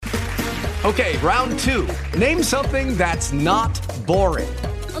Okay, round two. Name something that's not boring.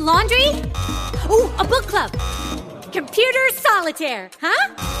 A laundry? Ooh, a book club. Computer solitaire,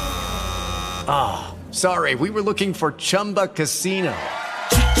 huh? Ah, oh, sorry, we were looking for Chumba Casino.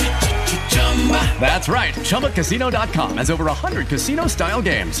 That's right, ChumbaCasino.com has over 100 casino-style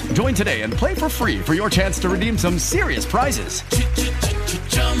games. Join today and play for free for your chance to redeem some serious prizes.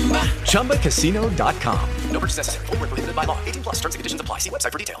 ChumbaCasino.com. No purchase necessary. Void where prohibited by law. 18 plus. Terms and conditions apply. See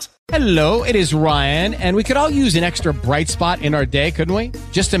website for details. Hello, it is Ryan, and we could all use an extra bright spot in our day, couldn't we?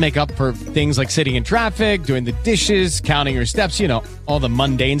 Just to make up for things like sitting in traffic, doing the dishes, counting your steps, you know, all the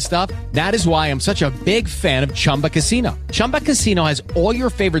mundane stuff. That is why I'm such a big fan of Chumba Casino. Chumba Casino has all your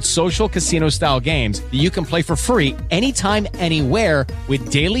favorite social casino-style games that you can play for free anytime, anywhere with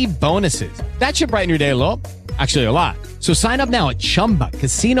daily bonuses. That should brighten your day a little. Actually, a lot. So sign up now at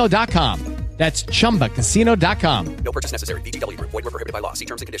ChumbaCasino.com. That's ChumbaCasino.com. No purchase necessary. VGW Group. Void where prohibited by law. See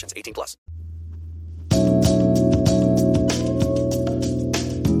terms and conditions. 18 plus.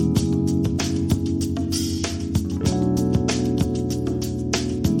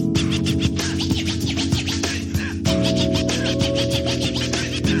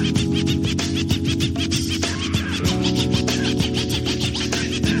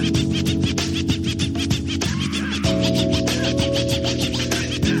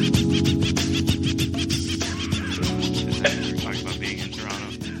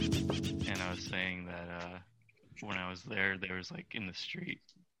 There was like in the street,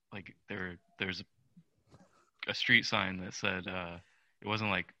 like there's a street sign that said it wasn't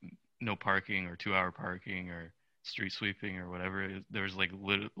like no parking or 2-hour parking or street sweeping or whatever. There was like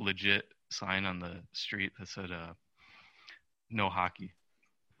legit sign on the street that said no hockey.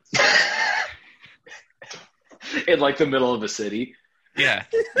 In like the middle of a city. Yeah,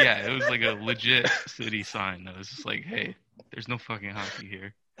 it was like a legit city sign that was just like, hey, there's no fucking hockey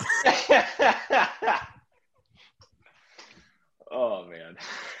here. Oh man.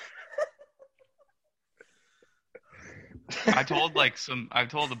 I told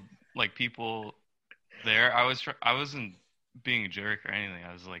people there, I wasn't being a jerk or anything.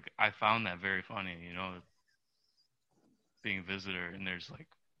 I was like, I found that very funny, you know, being a visitor and there's like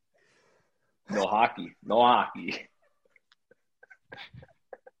no hockey.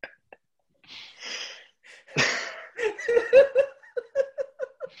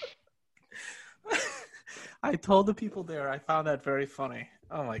 I told the people there, I found that very funny.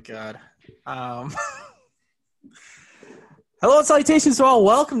 Oh, my God. Hello and salutations to all.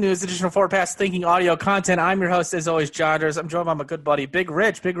 Welcome to this edition of Forward Pass Thinking audio content. I'm your host, as always, Jonders. I'm joined by my good buddy, Big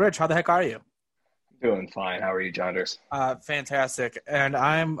Rich. Big Rich, how the heck are you? Doing fine. How are you, Jonders? Fantastic. And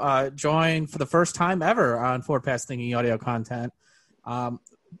I'm joined for the first time ever on Forward Pass Thinking audio content.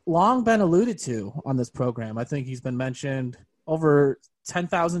 Long been alluded to on this program. I think he's been mentioned over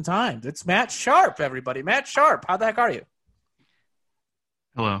 10,000 times. It's Matt Sharp, everybody. Matt Sharp, how the heck are you?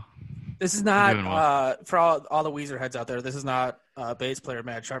 Hello. This is not, for all the Weezer heads out there, this is not bass player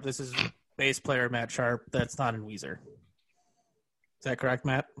Matt Sharp. This is bass player Matt Sharp that's not in Weezer. Is that correct,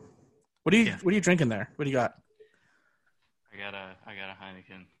 Matt? What are you drinking there? What do you got? I got a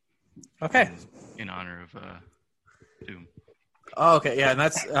Heineken. Okay. In honor of Doom. Oh, okay, yeah, and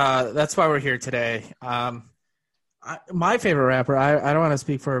that's why we're here today. My favorite rapper, I don't want to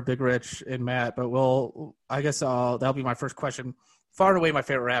speak for Big Rich and Matt, but that'll be my first question. Far and away my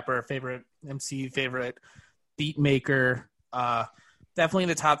favorite rapper, favorite MC, favorite beat maker, definitely in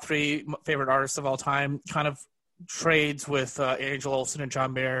the top 3 favorite artists of all time. Kind of trades with Angel Olsen and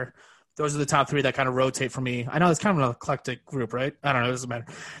John Mayer. Those are the top 3 that kind of rotate for me. I know it's kind of an eclectic group, right? I don't know, it doesn't matter.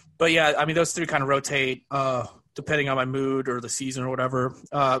 But yeah, I mean, those 3 kind of rotate depending on my mood or the season or whatever.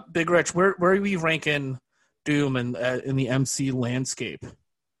 Big Rich, where are we ranking Doom in the MC landscape?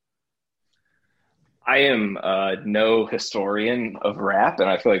 I am no historian of rap, and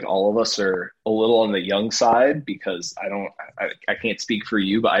I feel like all of us are a little on the young side because I can't speak for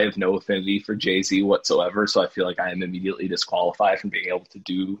you, but I have no affinity for Jay-Z whatsoever, so I feel like I am immediately disqualified from being able to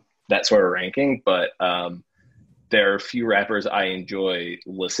do that sort of ranking. But there are a few rappers I enjoy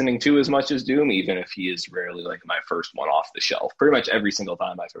listening to as much as Doom, even if he is rarely like my first one off the shelf. Pretty much every single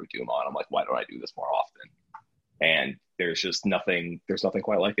time I throw Doom on, I'm like, why don't I do this more often? And there's just nothing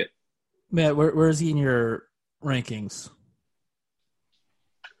quite like it. Matt, where is he in your rankings?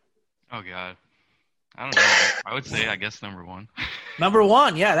 Oh God, I don't know. I would say, I guess, number 1. Number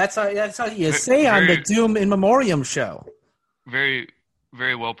 1, yeah, that's how you say on the Doom in Memoriam show. Very,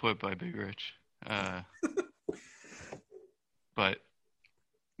 very well put by Big Rich. But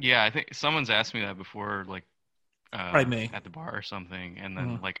yeah, I think someone's asked me that before, like me at the bar or something, and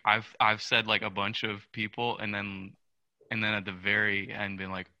then like I've said like a bunch of people, and then and then at the very end being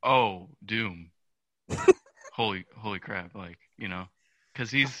like, oh, Doom. holy crap, like, you know,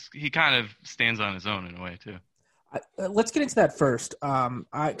 because he kind of stands on his own in a way too. Let's get into that first,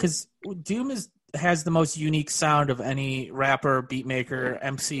 because Doom has the most unique sound of any rapper, beatmaker,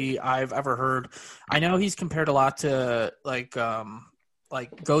 MC I've ever heard. I know he's compared a lot to like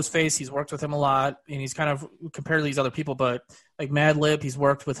Ghostface. He's worked with him a lot, and he's kind of compared to these other people. But like Madlib, he's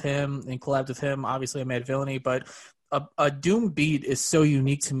worked with him and collabed with him. Obviously, I Mad Villainy, but a Doom beat is so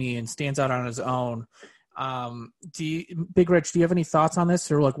unique to me and stands out on his own. Big Rich, do you have any thoughts on this,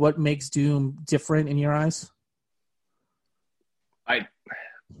 or like what makes Doom different in your eyes?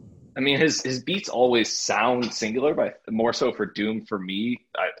 I mean, his beats always sound singular, but more so for Doom. For me,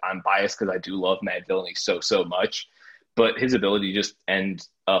 I'm biased because I do love Mad Villainy so much, but his ability to just end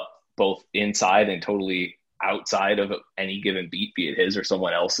up both inside and totally outside of any given beat, be it his or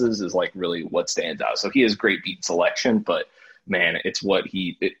someone else's, is like really what stands out. So he has great beat selection, but man, it's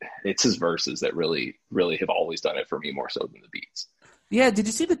it's his verses that really have always done it for me more so than the beats. Yeah, did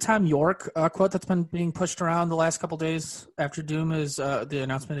you see the Tom York quote that's been being pushed around the last couple of days after Doom is the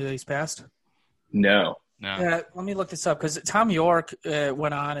announcement that he's passed? No. Yeah, let me look this up because Tom York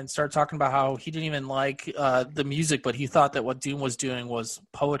went on and started talking about how he didn't even like the music, but he thought that what Doom was doing was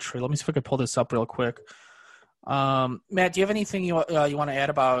poetry. Let me see if I could pull this up real quick. Matt, do you have anything you want to add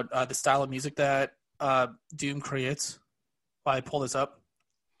about the style of music that Doom creates while I pull this up?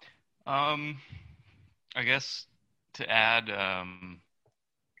 I guess to add,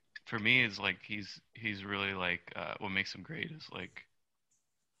 for me, is like he's really like what makes him great is like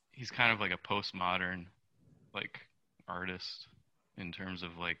he's kind of like a postmodern like artist in terms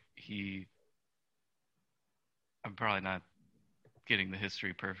of like I'm probably not getting the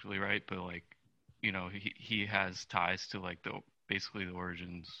history perfectly right, but like, you know, he has ties to like basically the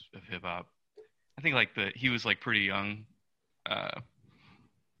origins of hip hop. I think like he was like pretty young,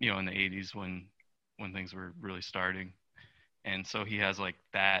 you know, in the 80s when things were really starting. And so he has like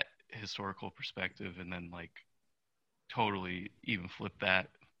that historical perspective and then like totally even flip that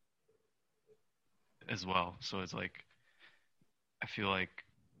as well. So it's like, I feel like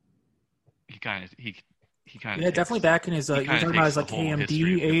he kind of definitely back in his you're talking about his like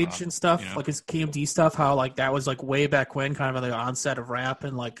KMD age and stuff, you know? Like his KMD stuff, how like that was like way back when, kind of at the onset of rap,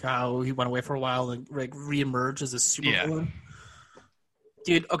 and like how he went away for a while and like reemerged as a supervillain.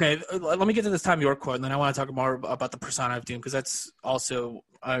 Dude, okay, let me get to this Tom York quote, and then I want to talk more about the persona of Doom, because that's also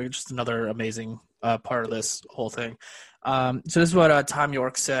just another amazing part of this whole thing. So this is what Tom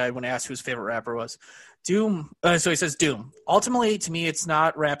York said when asked who his favorite rapper was. Doom. So he says, Doom. Ultimately, to me, it's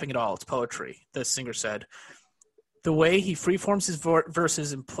not rapping at all. It's poetry, the singer said. The way he freeforms his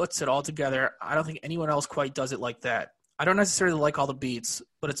verses and puts it all together, I don't think anyone else quite does it like that. I don't necessarily like all the beats,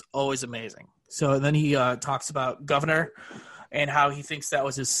 but it's always amazing. So then he talks about Governor and how he thinks that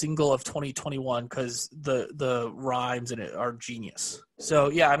was his single of 2021 because the rhymes in it are genius. So,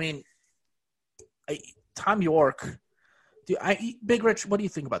 yeah, I mean, Tom York, Big Rich, what do you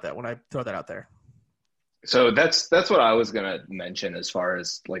think about that when I throw that out there? So that's what I was going to mention as far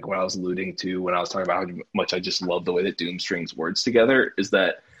as like what I was alluding to when I was talking about how much I just love the way that Doom strings words together, is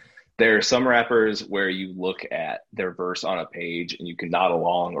that there are some rappers where you look at their verse on a page and you can nod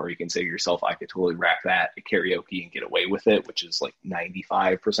along, or you can say to yourself, I could totally rap that at karaoke and get away with it, which is like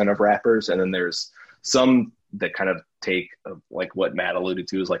 95% of rappers. And then there's some that kind of take like what Matt alluded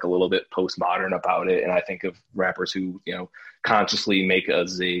to is like a little bit postmodern about it. And I think of rappers who, you know, consciously make a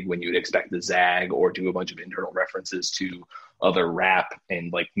zig when you would expect the zag, or do a bunch of internal references to other rap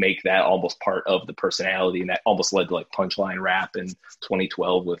and like make that almost part of the personality. And that almost led to like punchline rap in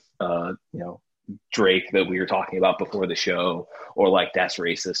 2012 with, you know, Drake that we were talking about before the show, or like That's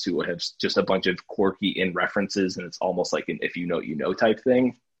Racist, who would have just a bunch of quirky in references. And it's almost like an if you know, you know type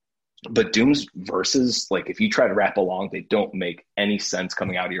thing. But Doom's verses, like if you try to rap along, they don't make any sense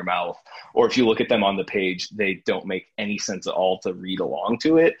coming out of your mouth. Or if you look at them on the page, they don't make any sense at all to read along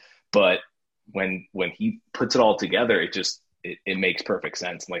to it. But when he puts it all together, it makes perfect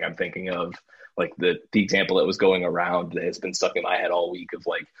sense. Like I'm thinking of like the example that was going around that has been stuck in my head all week of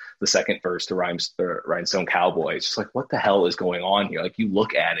like the second verse to Rhinestone Cowboy. It's just like, what the hell is going on here? Like you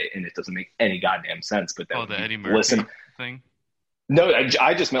look at it and it doesn't make any goddamn sense. But then the Eddie Murphy thing. No,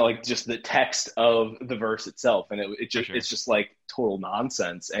 I just meant like just the text of the verse itself, and it's just like total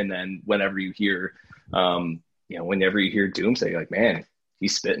nonsense. And then whenever you hear, whenever you hear Doom say, like, man,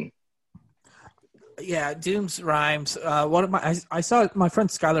 he's spitting. Yeah, Doom's rhymes. I saw my friend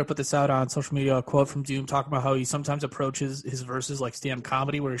Skylar put this out on social media. A quote from Doom talking about how he sometimes approaches his verses like stand-up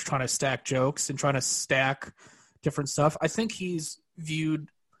comedy, where he's trying to stack jokes and trying to stack different stuff. I think he's viewed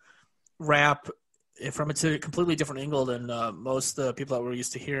rap from a completely different angle than most of the people that we're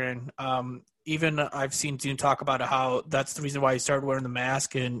used to hearing. Even I've seen Doom talk about how that's the reason why he started wearing the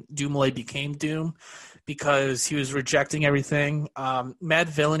mask and Doomlay became Doom, because he was rejecting everything. Mad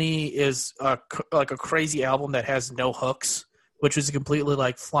Villainy is like a crazy album that has no hooks, which was a completely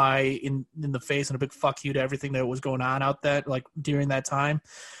like fly in the face and a big fuck you to everything that was going on out there like during that time.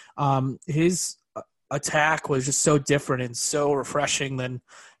 His attack was just so different and so refreshing than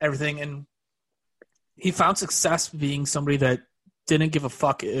everything, and he found success being somebody that didn't give a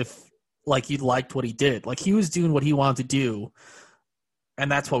fuck if like you liked what he did. Like he was doing what he wanted to do, and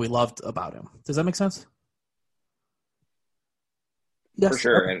that's what we loved about him. Does that make sense? Yes. For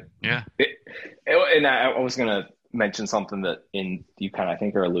sure. Okay. Yeah. And I was gonna mention something that you kind of I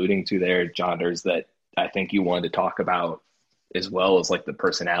think are alluding to there, Jonders, that I think you wanted to talk about as well as like the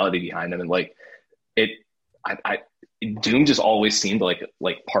personality behind him, and like Doom just always seemed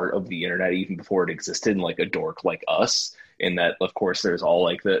like part of the internet even before it existed, and like a dork like us, in that of course there's all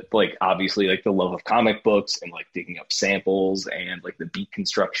like the like obviously like the love of comic books and like digging up samples and like the beat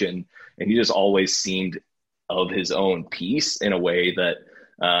construction, and he just always seemed of his own piece in a way that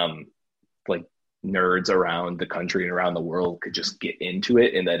like nerds around the country and around the world could just get into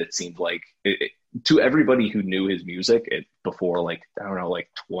it, and that it seemed like to everybody who knew his music before like I don't know like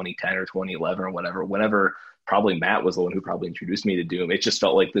 2010 or 2011 or whenever probably Matt was the one who probably introduced me to Doom, it just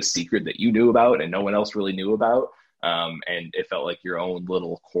felt like the secret that you knew about and no one else really knew about, and it felt like your own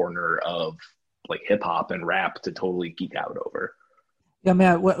little corner of like hip hop and rap to totally geek out over. Yeah,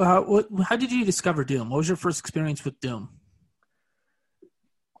 Matt, how did you discover Doom? What was your first experience with Doom?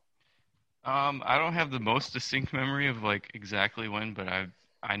 I don't have the most distinct memory of like exactly when, but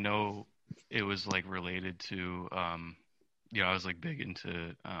I know it was like related to I was like big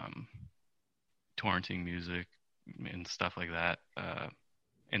into torrenting music and stuff like that,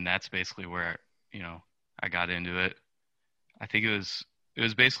 and that's basically where I got into it. I think it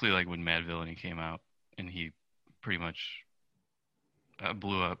was basically like when Mad Villainy came out and he pretty much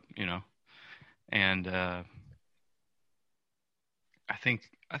blew up, and I think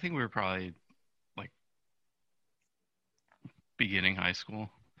we were probably like beginning high school,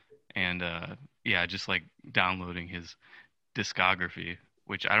 and just like downloading his discography,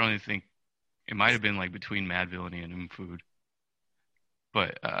 which I don't even think it might have been like between Mad Villainy and Food,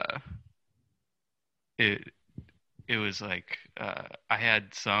 but it was like I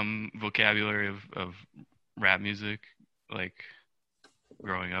had some vocabulary of rap music like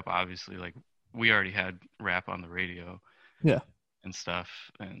growing up. Obviously, like we already had rap on the radio, and stuff,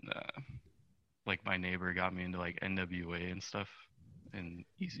 and like my neighbor got me into like NWA and stuff and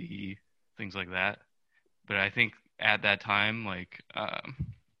Eazy-E, things like that. But I think at that time, like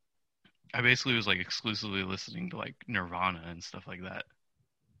I basically was like exclusively listening to like Nirvana and stuff like that,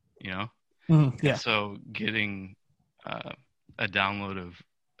 Yeah. So getting a download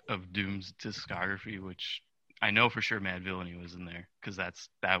of Doom's discography, which I know for sure Mad Villainy was in there because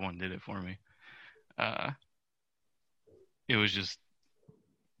that one did it for me. It was just,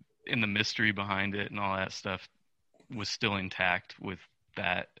 in the mystery behind it and all that stuff was still intact with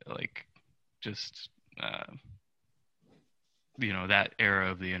that, like, just, that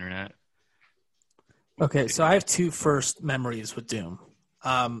era of the internet. Okay, so I have two first memories with Doom.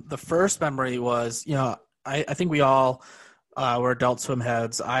 The first memory was, I think we all were Adult Swim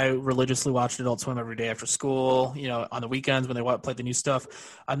heads. I religiously watched Adult Swim every day after school, on the weekends when they played the new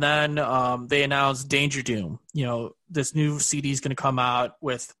stuff. And then they announced Danger Doom. This new CD is going to come out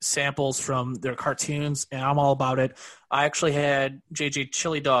with samples from their cartoons, and I'm all about it. I actually had JJ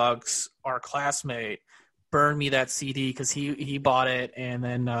Chili Dogs, our classmate, burn me that CD because he bought it, and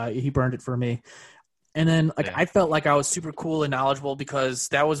then he burned it for me. And then, I felt like I was super cool and knowledgeable because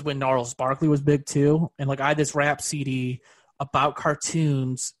that was when Gnarls Barkley was big too. And I had this rap CD about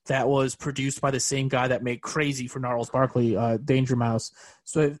cartoons that was produced by the same guy that made Crazy for Gnarls Barkley, Danger Mouse.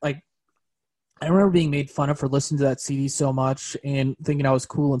 So I remember being made fun of for listening to that CD so much and thinking I was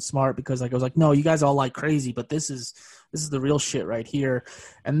cool and smart because I was like, no, you guys all like Crazy, but this is the real shit right here.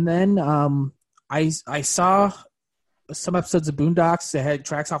 And then I saw some episodes of Boondocks that had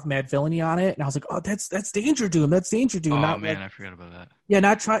tracks off Mad Villainy on it, and I was like, oh, that's Danger Doom. That's Danger Doom. Oh, man, I forgot about that. Yeah,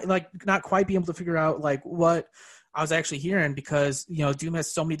 not quite being able to figure out what I was actually hearing because Doom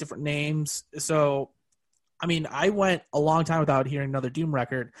has so many different names. So I went a long time without hearing another Doom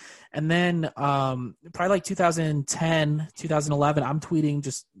record, and then probably 2010, 2011, I'm tweeting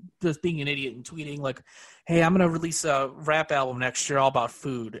just being an idiot and tweeting hey, I'm gonna release a rap album next year all about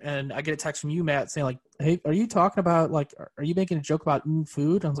food, and I get a text from you, Matt, saying hey, are you talking about are you making a joke about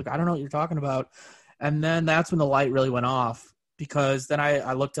food? And I was like, I don't know what you're talking about, and then that's when the light really went off because then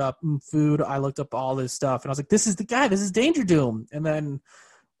I looked up food, I looked up all this stuff, and I was like, this is the guy, this is Danger Doom. And then,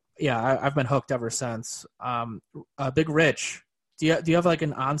 yeah, I've been hooked ever since. Big Rich, do you have like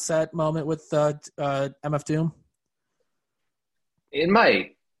an onset moment with MF Doom? In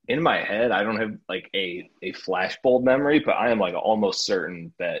my head, I don't have like a flashbulb memory, but I am like almost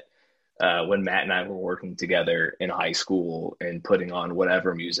certain that when Matt and I were working together in high school and putting on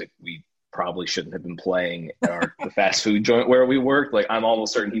whatever music we probably shouldn't have been playing at the fast food joint where we worked, like I'm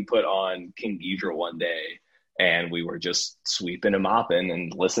almost certain he put on King Ghidorah one day and we were just sweeping and mopping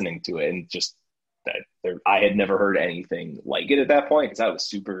and listening to it, and just I had never heard anything like it at that point because I was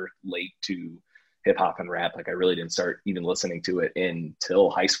super late to hip hop and rap. Like I really didn't start even listening to it until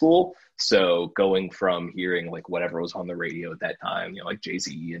high school. So going from hearing like whatever was on the radio at that time, like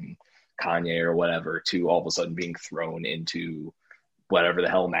Jay-Z and Kanye or whatever, to all of a sudden being thrown into whatever the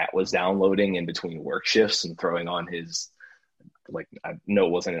hell Matt was downloading in between work shifts and throwing on his, like, I know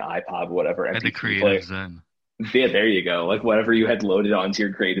it wasn't an iPod, whatever. I had the Creative Zen. Yeah, there you go. Like whatever you had loaded onto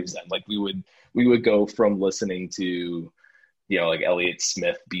your Creative Zen. Like we would go from listening to, like Elliott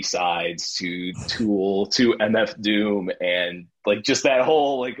Smith B-sides to Tool to MF Doom, and like just that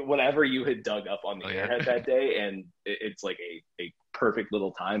whole, like whatever you had dug up on the internet that day. And it's like a perfect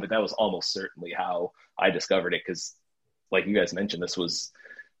little time, but that was almost certainly how I discovered it. Cause like you guys mentioned, this was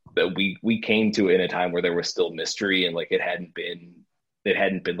that we came to it in a time where there was still mystery and like it hadn't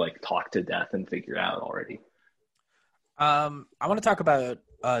been like talked to death and figured out already. I want to talk about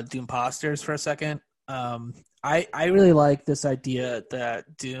Doom posters for a second. I really like this idea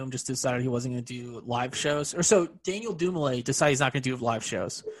that Doom just decided he wasn't going to do live shows. Or so Daniel Dumoulin decided he's not going to do live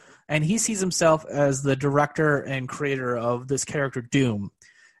shows. And he sees himself as the director and creator of this character Doom.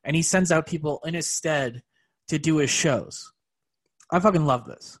 And he sends out people in his stead to do his shows. I fucking love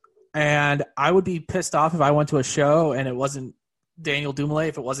this. And I would be pissed off if I went to a show and it wasn't Daniel Dumoulin,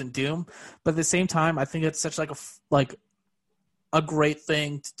 if it wasn't Doom. But at the same time, I think it's such like a great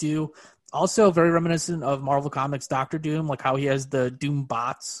thing to do. Also very reminiscent of Marvel Comics Doctor Doom, like how he has the Doom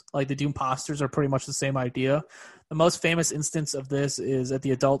bots, like the Doom posters are pretty much the same idea. The most famous instance of this is at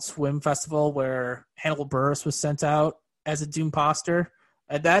the Adult Swim Festival where Hannibal Buress was sent out as a Doom poster.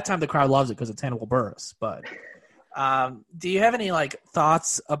 At that time, the crowd loves it because it's Hannibal Buress. But do you have any like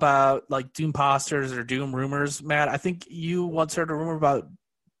thoughts about like Doom posters or Doom rumors, Matt? I think you once heard a rumor about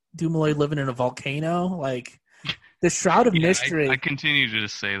Dumoulin living in a volcano. Like the Shroud of Mystery. I continue to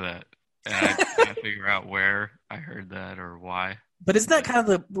just say that. And I can't figure out where I heard that or why. But isn't that kind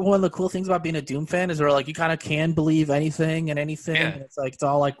of one of the cool things about being a Doom fan? Is where like you kind of can believe anything and anything. Yeah. And it's like it's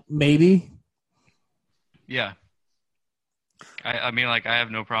all like maybe. Yeah. I mean, like I have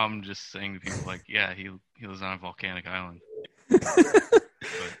no problem just saying to people like, yeah, he lives on a volcanic island. But,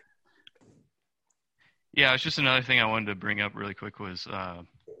 yeah, it's just another thing I wanted to bring up really quick was the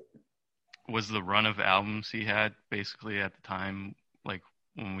run of albums he had basically at the time, like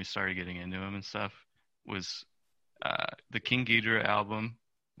when we started getting into him and stuff, was the King Ghidorah album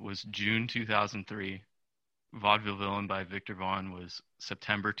was June 2003. Vaudeville Villain by Victor Vaughn was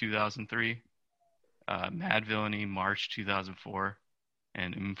September 2003. Mad Villainy, March 2004.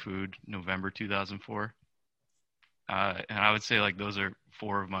 And Food, November 2004. And I would say like those are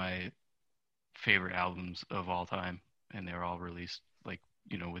four of my favorite albums of all time. And they were all released like,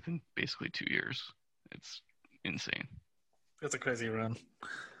 within basically 2 years. It's insane. That's a crazy run.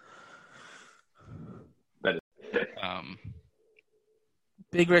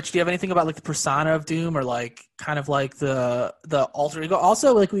 Big Rich, do you have anything about like the persona of Doom or like kind of like the alter ego?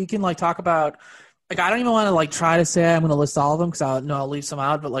 Also, like we can like talk about, like I don't even want to like try to say I'm going to list all of them because I'll leave some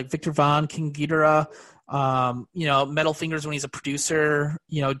out. But like Victor Vaughn, King Ghidorah, Metal Fingers when he's a producer,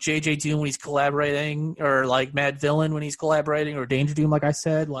 JJ Doom when he's collaborating, or like Mad Villain when he's collaborating, or Danger Doom, like I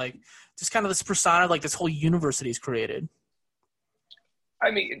said, like just kind of this persona, like this whole universe that he's created. I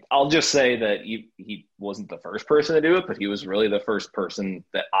mean, I'll just say that he wasn't the first person to do it, but he was really the first person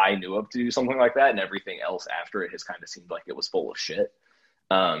that I knew of to do something like that, and everything else after it has kind of seemed like it was full of shit.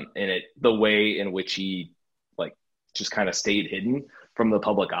 And the way in which he like just kind of stayed hidden from the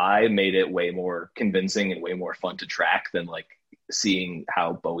public eye made it way more convincing and way more fun to track than like seeing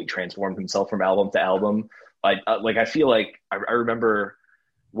how Bowie transformed himself from album to album. I feel like I remember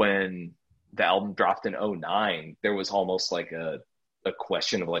when the album dropped in 2009, there was almost like a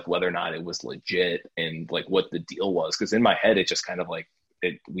question of like whether or not it was legit and like what the deal was. Cause in my head, it just kind of like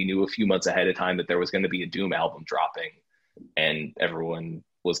we knew a few months ahead of time that there was going to be a Doom album dropping, and everyone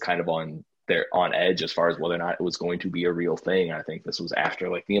was kind of on edge as far as whether or not it was going to be a real thing. I think this was after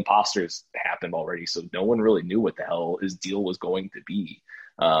like the Imposters happened already. So no one really knew what the hell his deal was going to be.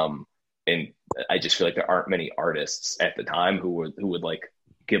 And And I just feel like there aren't many artists at the time who would like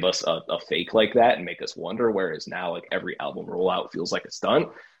give us a fake like that and make us wonder. Whereas now, like every album rollout feels like it's done,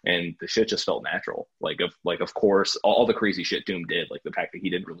 and the shit just felt natural. Of course, all the crazy shit Doom did, like the fact that he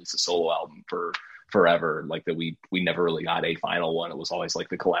didn't release a solo album for forever, like that we never really got a final one. It was always like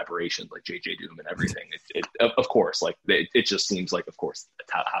the collaboration, like JJ Doom and everything. Of course, like it just seems like, of course,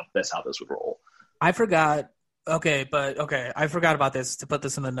 that's how this would roll. I forgot. Okay, I forgot about this to put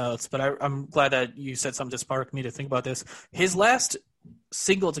this in the notes, but I'm glad that you said something to spark me to think about this. His last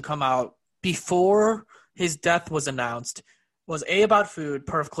single to come out before his death was announced was A, About Food,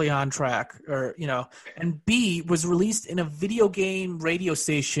 Perfectly on Track, and B, was released in a video game radio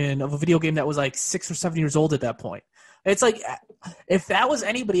station of a video game that was like 6 or 7 years old at that point. It's like, if that was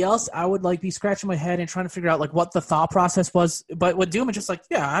anybody else, I would like be scratching my head and trying to figure out like what the thought process was. But with Doom, it's just like,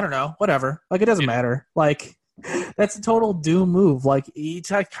 yeah, I don't know, whatever. Like, it doesn't matter. Like, that's a total Doom move. Like, he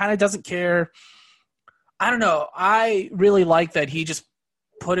kind of doesn't care. I don't know. I really like that he just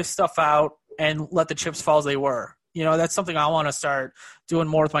put his stuff out and let the chips fall as they were. That's something I want to start doing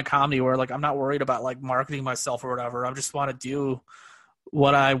more with my comedy, where like I'm not worried about like marketing myself or whatever. I just want to do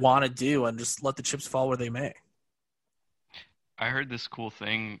what I want to do and just let the chips fall where they may. I heard this cool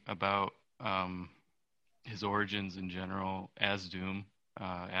thing about his origins in general as Doom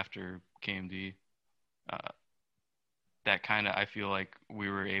after KMD. That kind of, I feel like we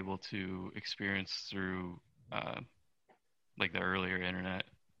were able to experience through like the earlier internet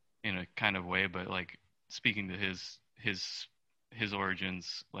in a kind of way, but like speaking to his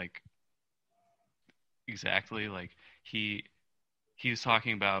origins, like exactly, like he was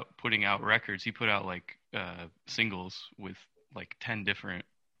talking about putting out records. He put out like singles with like 10 different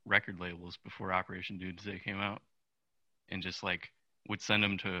record labels before Operation Doomsday came out, and just like would send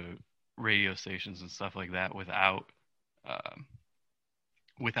them to radio stations and stuff like that without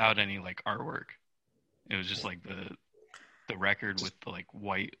any like artwork. It was just like the record with the like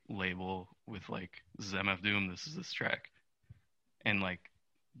white label with like, this is MF Doom, this is this track. And like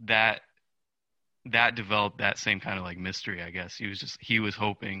that developed that same kind of like mystery, I guess. He was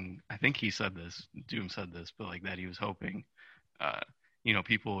hoping, I think he said this, Doom said this, but like that he was hoping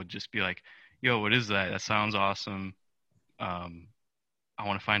people would just be like, yo, what is that? That sounds awesome. I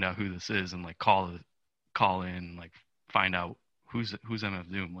want to find out who this is, and like call in, like find out who's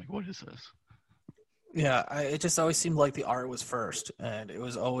MF Doom, like what is this? Yeah, it just always seemed like the art was first, and it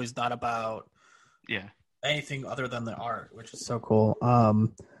was always not about anything other than the art, which is so cool.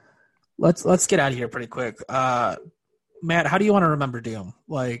 Let's get out of here pretty quick. Matt, how do you want to remember Doom?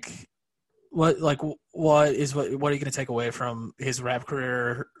 What are you going to take away from his rap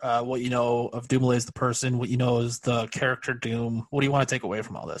career? What you know of Doom as the person, what you know is the character Doom. What do you want to take away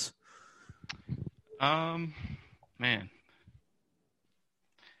from all this? Man,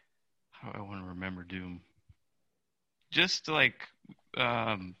 how do I want to remember Doom? Just like,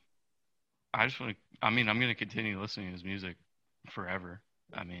 I'm going to continue listening to his music forever.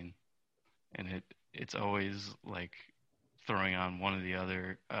 I mean, and it's always like throwing on one of the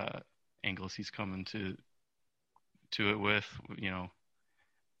other angles he's coming to it with,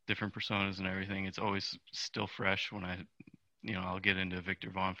 different personas and everything. It's always still fresh when I'll get into Victor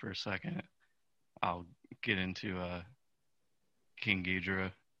Vaughn for a second. I'll get into King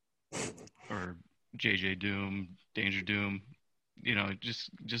Ghidorah or JJ Doom, Danger Doom. It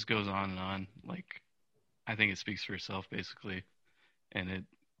just goes on and on. Like, I think it speaks for itself basically, and it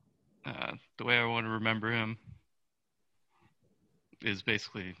the way I want to remember him is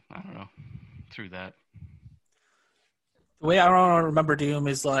basically, I don't know, through that. The way I want to remember Doom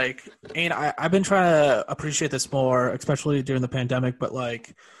is like, and I've been trying to appreciate this more, especially during the pandemic, but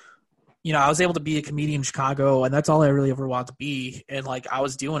like, I was able to be a comedian in Chicago, and that's all I really ever wanted to be. And like, I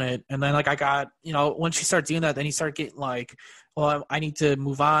was doing it. And then like, I got, once you start doing that, then you start getting like, well, I need to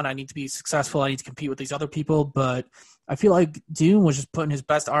move on. I need to be successful. I need to compete with these other people. But I feel like Doom was just putting his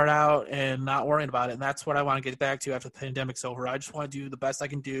best art out and not worrying about it. And that's what I want to get back to after the pandemic's over. I just want to do the best I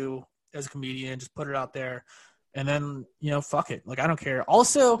can do as a comedian, just put it out there. And then, fuck it. Like, I don't care.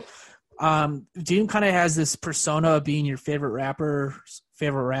 Also, Doom kind of has this persona of being your favorite rapper,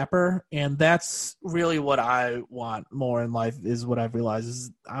 and that's really what I want more in life, is what I've realized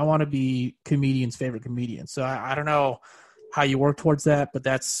is I want to be comedian's favorite comedian. So I don't know how you work towards that, but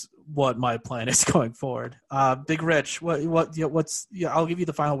that's what my plan is going forward. Big Rich, I'll give you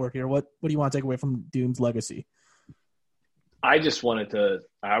the final word here. What do you want to take away from Doom's legacy? I was going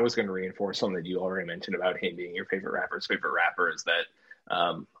to reinforce something that you already mentioned about him being your favorite rapper's favorite rapper, is that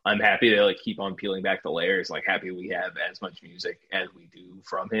I'm happy to like keep on peeling back the layers, like happy we have as much music as we do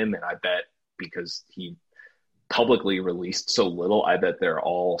from him. And I bet because he publicly released so little. I bet there are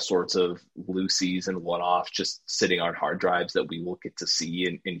all sorts of loosies and one-offs just sitting on hard drives that we will get to see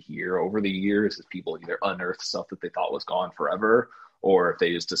and hear over the years as people either unearth stuff that they thought was gone forever, or if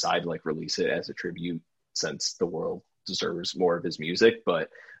they just decide to like release it as a tribute, since the world deserves more of his music. But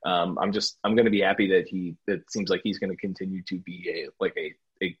I'm going to be happy that it seems like he's going to continue to be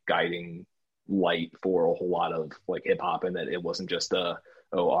a guiding light for a whole lot of like hip hop, and that it wasn't just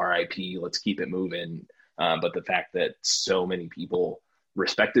RIP, let's keep it moving. But the fact that so many people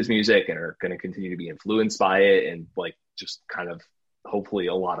respect his music and are going to continue to be influenced by it, and like just kind of hopefully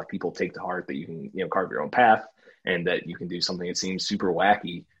a lot of people take to heart that you can, you know, carve your own path, and that you can do something that seems super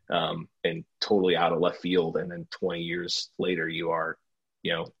wacky and totally out of left field. And then 20 years later, you are,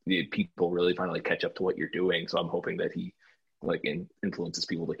 you know, the people really finally catch up to what you're doing. So I'm hoping that he like influences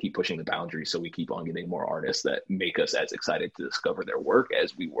people to keep pushing the boundaries, so we keep on getting more artists that make us as excited to discover their work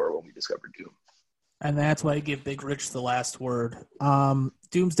as we were when we discovered Doom. And that's why I give Big Rich the last word.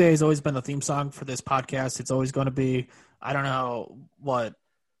 Doomsday has always been the theme song for this podcast. It's always going to be. I don't know what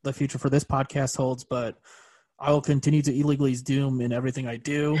the future for this podcast holds, but I will continue to illegally Doom in everything I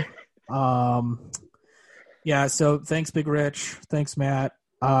do. Yeah, so thanks, Big Rich. Thanks, Matt.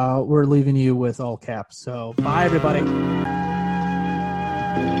 We're leaving you with all caps. So bye, everybody.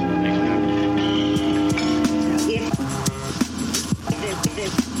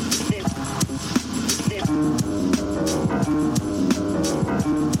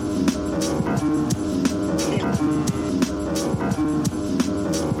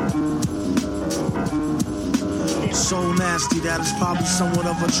 So nasty that it's probably somewhat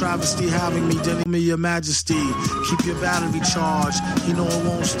of a travesty having me dealing me your majesty. Keep your battery charged, you know it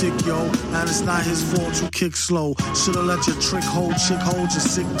won't stick, yo. And it's not his fault you kick slow. Should've let your chick hold your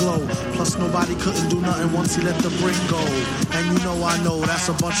sick glow. Plus nobody couldn't do nothing once he let the brick go. And you know I know that's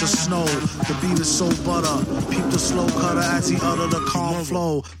a bunch of snow. The beat is so butter. Peep the slow cutter as he utter the calm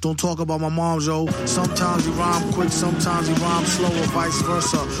flow. Don't talk about my mom, yo. Sometimes he rhyme quick, sometimes he rhyme slow, or vice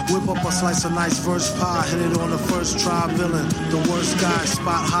versa. Whip up a slice of nice verse pie, hit it on the first try, villain. The worst guy,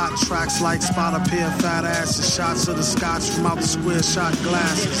 spot hot tracks like spot a pair of fat asses. Shots of the scotch from out the square shot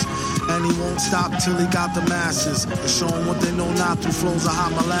glasses. And he won't stop till he got the masses. And show them what they know not through flows of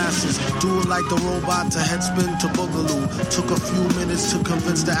hot molasses. Do it like the robot to headspin to boogaloo. Took a few minutes to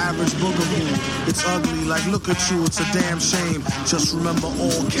convince the average boogaboo. It's ugly, like look at you, it's a damn shame. Just remember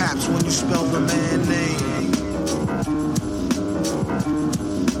all caps when you spell the man name.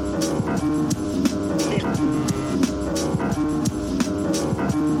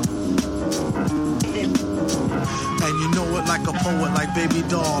 Like a poet, like Baby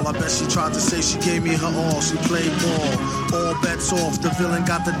Doll. I bet she tried to say she gave me her all. She played ball. All bets off. The villain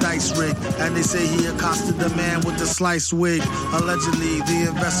got the dice rigged. And they say he accosted the man with the sliced wig. Allegedly, the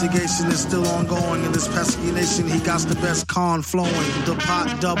investigation is still ongoing. In this pesky nation, he got the best con flowing. The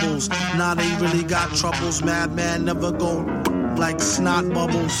pot doubles. Now they really got troubles. Madman never go like snot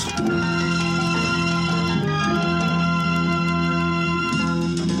bubbles.